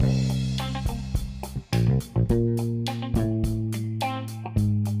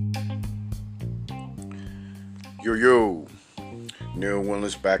Yo, Neil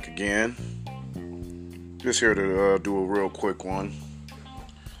Willis back again. Just here to do a real quick one.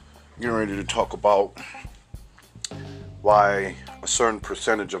 Getting ready to talk about why a certain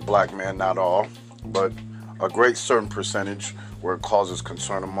percentage of black men, not all, but a great certain percentage where it causes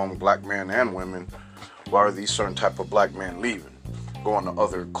concern among black men and women, why are these certain type of black men leaving, going to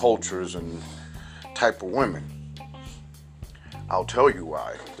other cultures and type of women? I'll tell you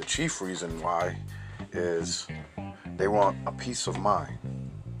why. The chief reason why is they want a peace of mind.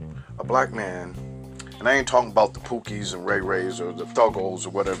 A black man, and I ain't talking about the Pookies and Ray Rays or the Thuggos or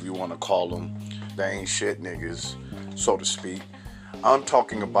whatever you want to call them. They ain't shit niggas, so to speak. I'm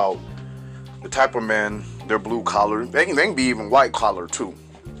talking about the type of men, they're blue collar. They can be even white collar too.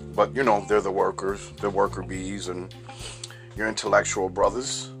 But you know, they're the workers, the worker bees, and your intellectual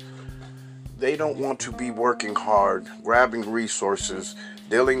brothers. They don't want to be working hard, grabbing resources,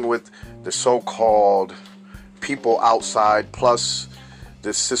 dealing with the so-called people outside, plus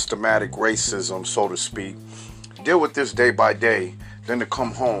this systematic racism, so to speak. Deal with this day by day, then to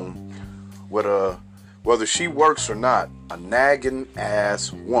come home with whether she works or not, a nagging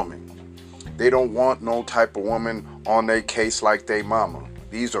ass woman. They don't want no type of woman on their case like they mama.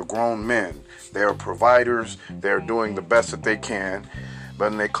 These are grown men. They're providers. They're doing the best that they can.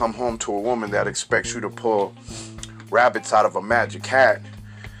 But when they come home to a woman that expects you to pull rabbits out of a magic hat,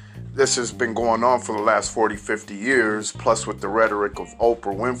 this has been going on for the last 40, 50 years, plus with the rhetoric of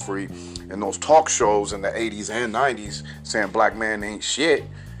Oprah Winfrey and those talk shows in the 80s and 90s saying black man ain't shit.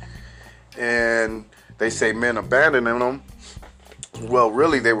 And they say men abandoning them. Well,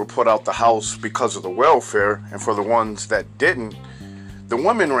 really, they were put out the house because of the welfare, and for the ones that didn't, the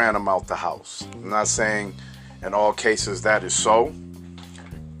women ran them out the house. I'm not saying in all cases that is so,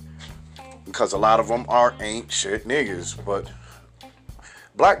 because a lot of them ain't shit niggas, but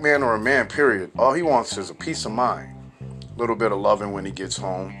black man or a man, period, all he wants is a peace of mind, a little bit of loving when he gets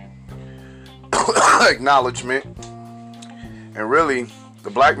home, acknowledgement, and really, the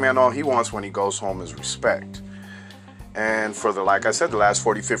black man, all he wants when he goes home is respect. And for like I said, the last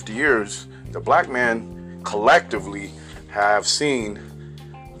 40, 50 years, the black men collectively have seen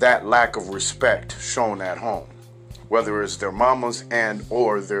that lack of respect shown at home, whether it's their mamas and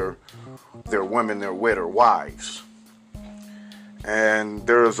or their women they're with or wives. And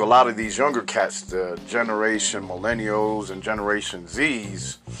there's a lot of these younger cats, the generation millennials and generation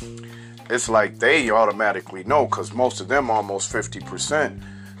Zs, it's like they automatically know, because most of them, almost 50%,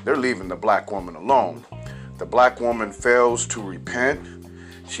 they're leaving the black woman alone. The black woman fails to repent.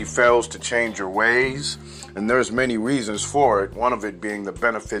 She fails to change her ways. And there's many reasons for it. One of it being the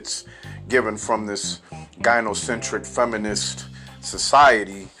benefits given from this gynocentric feminist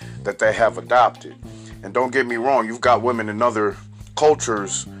society that they have adopted. And don't get me wrong, you've got women in other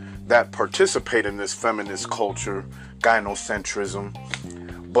cultures that participate in this feminist culture, gynocentrism,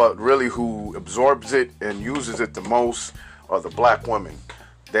 but really who absorbs it and uses it the most are the black women.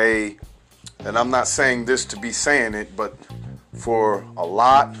 And I'm not saying this to be saying it, but for a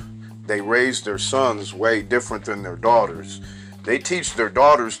lot, they raise their sons way different than their daughters. They teach their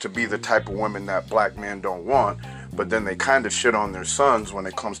daughters to be the type of women that black men don't want, but then they kind of shit on their sons when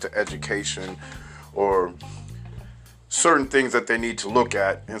it comes to education or certain things that they need to look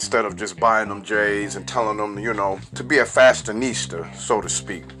at, instead of just buying them J's and telling them, to be a fashionista, so to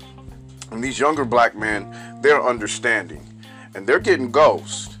speak. And these younger black men, they're understanding, and they're getting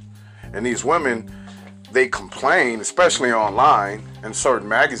ghosts. And these women, they complain, especially online and certain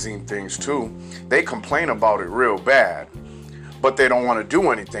magazine things too. They complain about it real bad, but they don't want to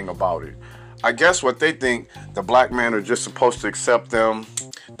do anything about it. I guess what they think, the black men are just supposed to accept them,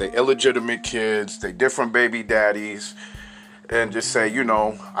 they illegitimate kids, they different baby daddies, and just say,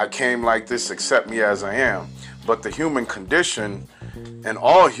 I came like this, accept me as I am. But the human condition, and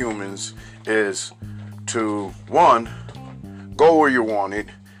all humans, is to, one, go where you want it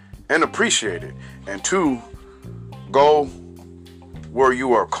and appreciate it, and two, go where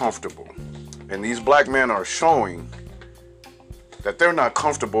you are comfortable. And these black men are showing that they're not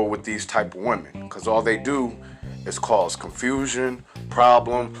comfortable with these type of women, because all they do is cause confusion,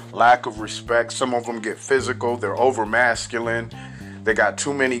 problem, lack of respect. Some of them get physical, they're over masculine, they got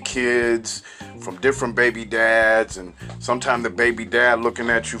too many kids from different baby dads, and sometimes the baby dad looking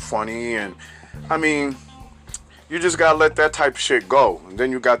at you funny, and you just gotta let that type of shit go. And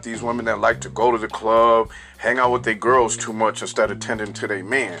then you got these women that like to go to the club, hang out with their girls too much instead of tending to their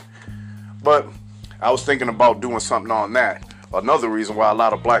man. But I was thinking about doing something on that. Another reason why a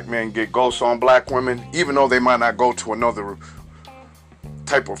lot of black men get ghosts on black women, even though they might not go to another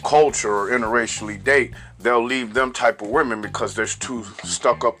type of culture or interracially date, they'll leave them type of women because they're too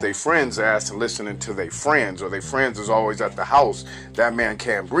stuck up their friends' ass and listening to their friends, or their friends is always at the house. That man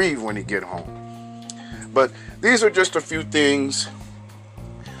can't breathe when he get home. But these are just a few things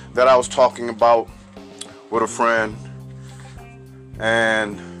that I was talking about with a friend.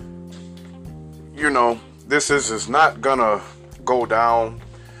 And, you know, this is not gonna go down.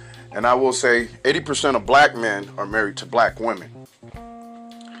 And I will say 80% of black men are married to black women.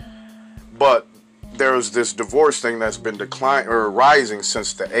 But there's this divorce thing that's been rising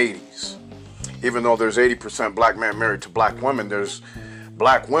since the 80s. Even though there's 80% black men married to black women, there's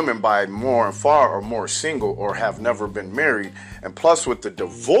black women by more and far are more single or have never been married. And plus with the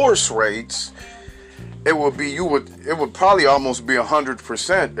divorce rates, it would probably almost be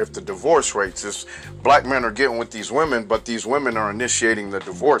 100% if the divorce rates is black men are getting with these women, but these women are initiating the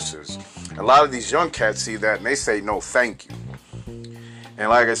divorces. A lot of these young cats see that and they say no thank you. And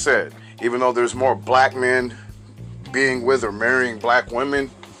like I said, even though there's more black men being with or marrying black women,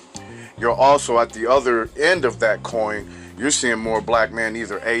 you're also at the other end of that coin, you're seeing more black men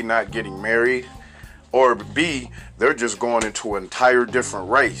either A, not getting married, or B, they're just going into an entire different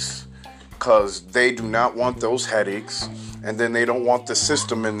race. Because they do not want those headaches, and then they don't want the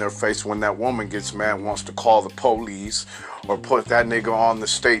system in their face when that woman gets mad and wants to call the police or put that nigga on the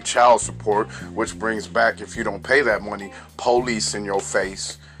state child support, which brings back, if you don't pay that money, police in your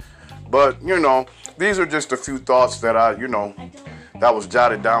face. But, you know, these are just a few thoughts that that was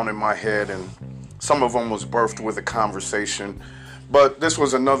jotted down in my head, and some of them was birthed with a conversation. But this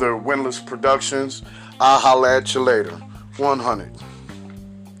was another Winless Productions. I'll holla at you later. 100.